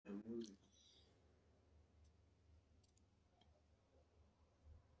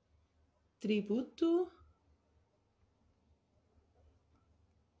Tributo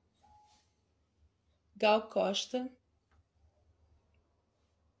Gal Costa.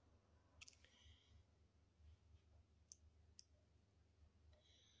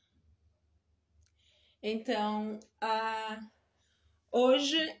 Então,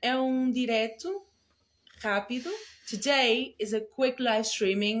 hoje é um direto rápido. Today is a quick live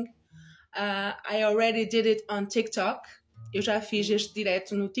streaming. I already did it on TikTok. Eu já fiz este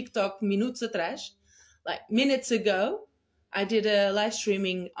direto no TikTok minutos atrás. Like minutes ago, I did a live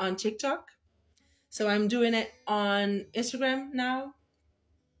streaming on TikTok. So I'm doing it on Instagram now.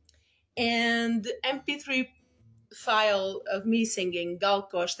 And the MP3 file of me singing Gal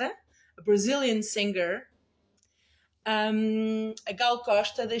Costa, a Brazilian singer. A Gal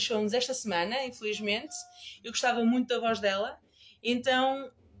Costa deixou-nos esta semana, infelizmente. Eu gostava muito da voz dela. Então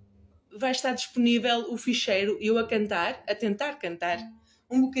vai estar disponível o ficheiro, eu a cantar, a tentar cantar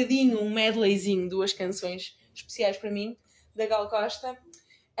um bocadinho, um medleyzinho, 2 canções especiais para mim, da Gal Costa,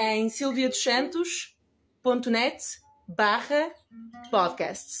 em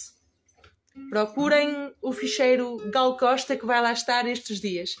silviadossantos.net/podcasts. Procurem o ficheiro Gal Costa que vai lá estar estes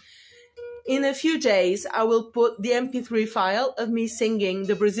dias. In a few days, I will put the MP3 file of me singing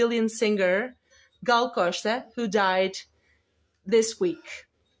the Brazilian singer Gal Costa, who died this week,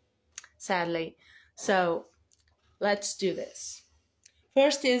 sadly. So, let's do this.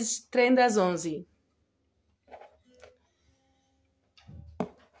 First is Trem das 11.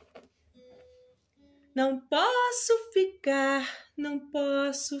 Não posso ficar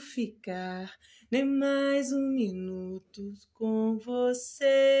nem mais um minuto com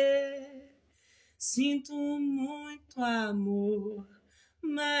você. Sinto muito amor,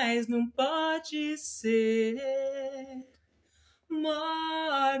 mas não pode ser.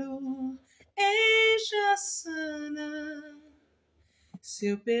 Moro em Jaçana. Se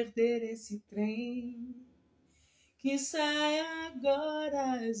eu perder esse trem que sai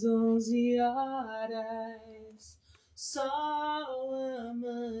agora às 11 horas, só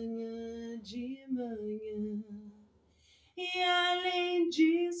amanhã de manhã. E além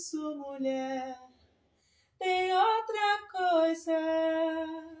disso, mulher, tem outra coisa.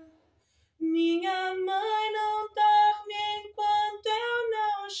 Minha mãe não dorme enquanto eu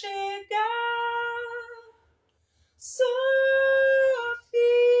não chegar. Sou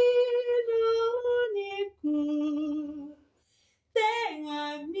filho único, tenho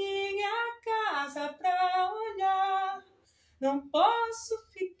a minha casa pra olhar. Não posso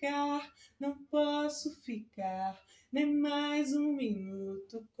ficar nem mais um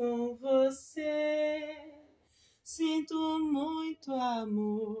minuto com você. Sinto muito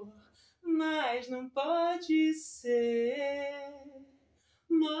amor, mas não pode ser.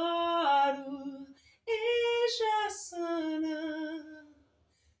 Moro em Jaçana.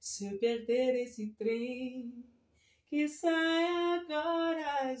 Se eu perder esse trem que sai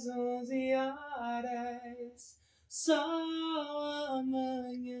agora às 11 horas, só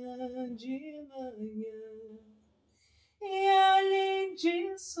amanhã de manhã. E além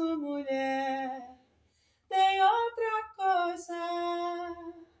disso, mulher, tem outra coisa.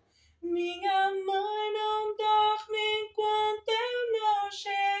 Minha mãe não dorme enquanto eu não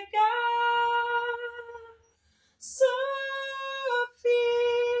chegar. Sou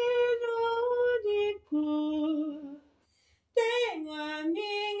filho único, tenho a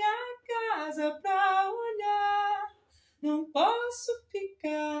minha casa pra olhar. Não posso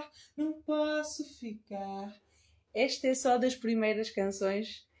ficar. Esta é só das primeiras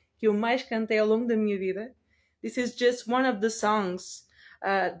canções que eu mais cantei ao longo da minha vida. This is just one of the songs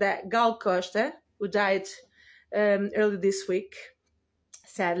that Gal Costa, who died early this week,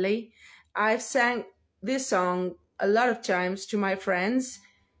 sadly, I've sang this song a lot of times to my friends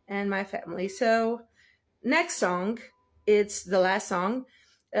and my family. So next song, it's the last song,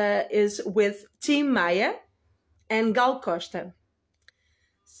 is with Tim Maia and Gal Costa.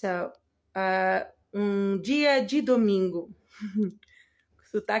 So, dia de domingo.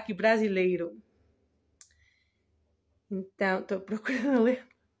 Sotaque brasileiro. Então, estou procurando ler.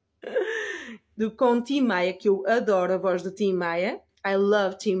 Com Tim Maia, que eu adoro a voz do Tim Maia. I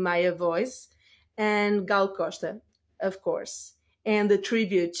love Tim Maia voice. And Gal Costa, of course. And the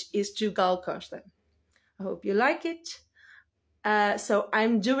tribute is to Gal Costa. I hope you like it. So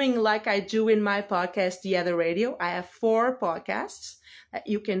I'm doing like I do in my podcast, The Other Radio. I have 4 podcasts that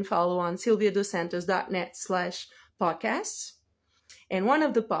you can follow on silviadosantos.net/podcasts. And one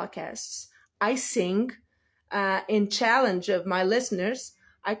of the podcasts, I sing in challenge of my listeners.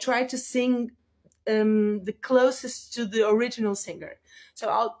 I try to sing the closest to the original singer. So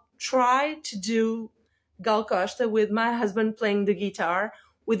I'll try to do Gal Costa with my husband playing the guitar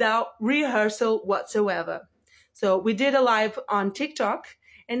without rehearsal whatsoever. So we did a live on TikTok,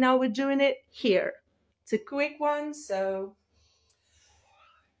 and now we're doing it here. It's a quick one, so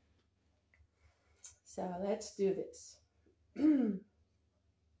let's do this.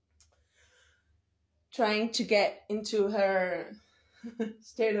 Trying to get into her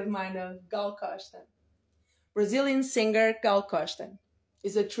state of mind of Gal Costa. Brazilian singer Gal Costa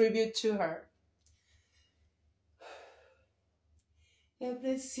is a tribute to her. Eu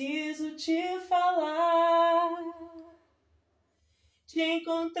preciso te falar, te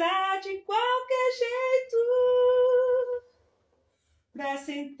encontrar de qualquer jeito, pra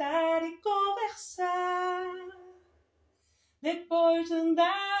sentar e conversar, depois de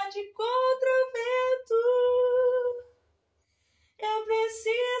andar de contra o vento. Eu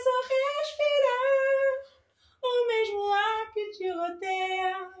preciso respirar o mesmo ar que te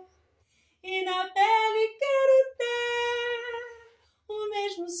rodeia, e na pele quero ter o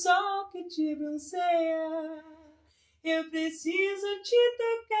mesmo sol que te bronzeia. Eu preciso te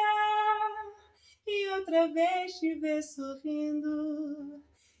tocar e outra vez te ver sorrindo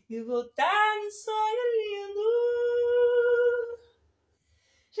e voltar num sonho lindo.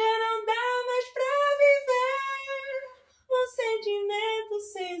 Já não dá mais pra viver um sentimento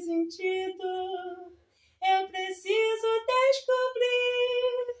sem sentido. Eu preciso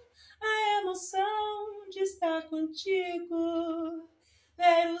descobrir a emoção de estar contigo,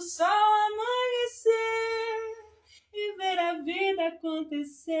 ver o sol amanhecer e ver a vida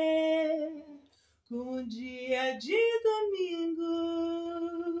acontecer como um dia de domingo.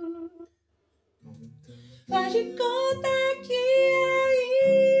 Faz de conta que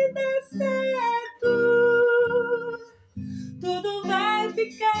ainda certo, tudo vai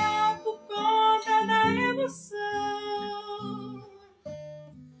ficar por conta da emoção.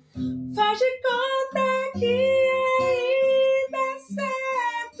 Faz de conta que ainda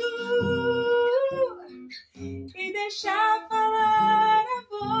certo e deixar falar a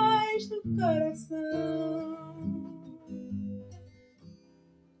voz do coração.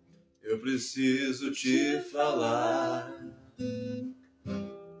 Eu preciso te falar,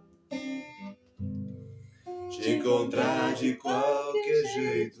 te encontrar de qualquer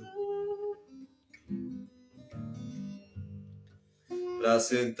jeito, pra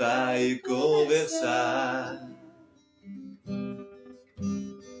sentar e conversar,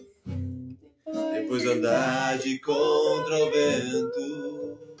 depois andar de contra o vento.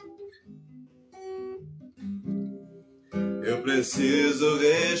 Eu preciso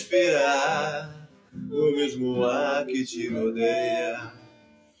respirar o mesmo ar que te rodeia.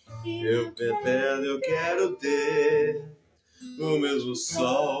 Eu quero ter o mesmo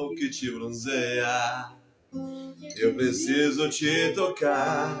sol que te bronzeia. Eu preciso te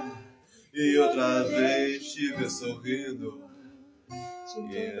tocar e outra vez te ver sorrindo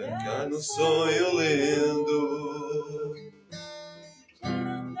e ficar num sonho lindo.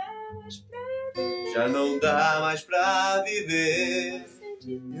 Já não dá mais pra viver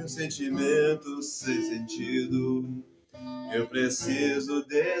um sentimento sem sentido. Eu preciso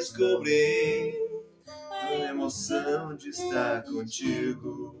descobrir a emoção de estar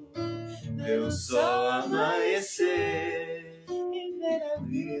contigo, ver o sol amanhecer e ver a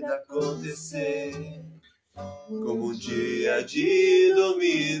vida acontecer como um dia de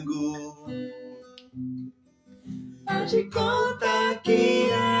domingo. Faz de conta que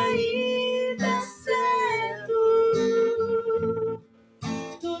ainda cedo,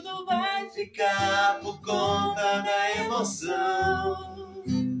 tudo vai ficar por conta da emoção.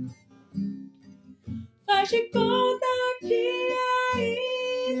 Faz de conta que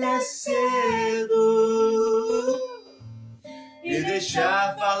ainda cedo e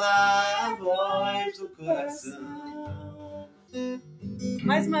deixar falar a voz do coração.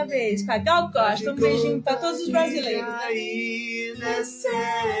 Mais uma vez, com a Gal Costa, um beijinho para todos os brasileiros. Ainda é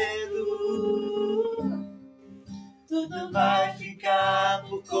cedo, tudo vai ficar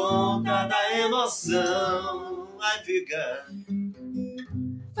por conta da emoção. Vai ficar.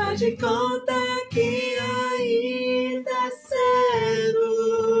 Faz de conta que ainda é cedo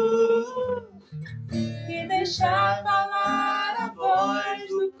e deixar falar a voz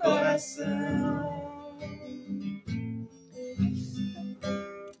do coração.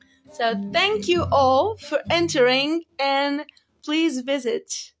 So thank you all for entering, and please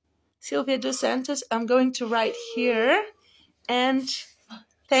visit Silvia dos Santos. I'm going to write here, and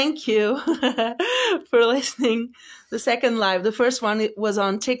thank you for listening. The second live, the first one was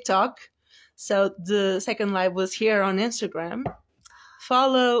on TikTok, so the second live was here on Instagram.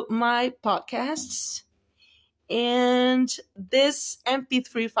 Follow my podcasts, and this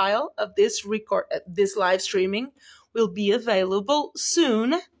MP3 file of this live streaming will be available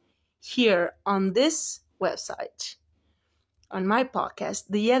soon here on this website, on my podcast,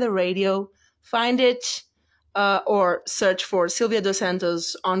 The Other Radio. Find it or search for Silvia Dos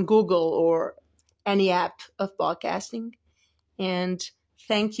Santos on Google or any app of podcasting. And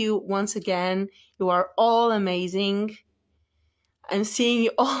thank you once again. You are all amazing. I'm seeing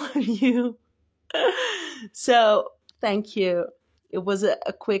all of you. So thank you. It was a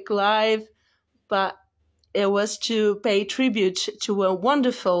quick live, but it was to pay tribute to a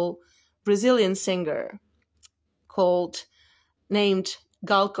wonderful Brazilian singer named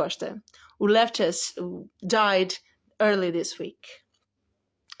GAL Costa, who left us, who died early this week.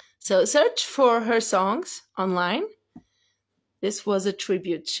 So search for her songs online. This was a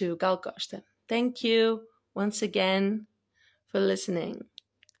tribute to GAL Costa. Thank you once again for listening.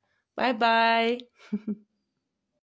 Bye bye.